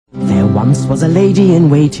Once was a lady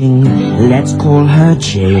in waiting, let's call her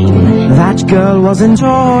Jane. That girl wasn't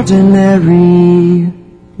ordinary.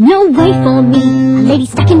 No way for me, a lady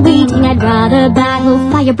stuck in waiting. I'd rather battle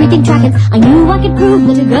fire-breathing dragons. I knew I could prove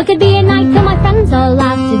that a girl could be a knight, though my friends all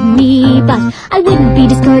laughed at me. But I wouldn't be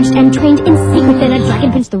discouraged and trained in secret. Then a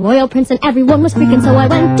dragon prince, the royal prince, and everyone was freaking. So I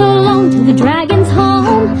went alone to the dragon's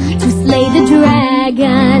home to slay the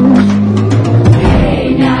dragon.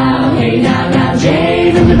 Hey now,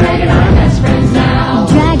 Jade and the dragon are best friends now.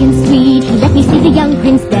 Dragon sweet, he let me see the young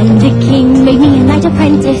prince. Then the king made me a knight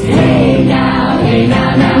apprentice. Hey now,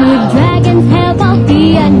 the dragon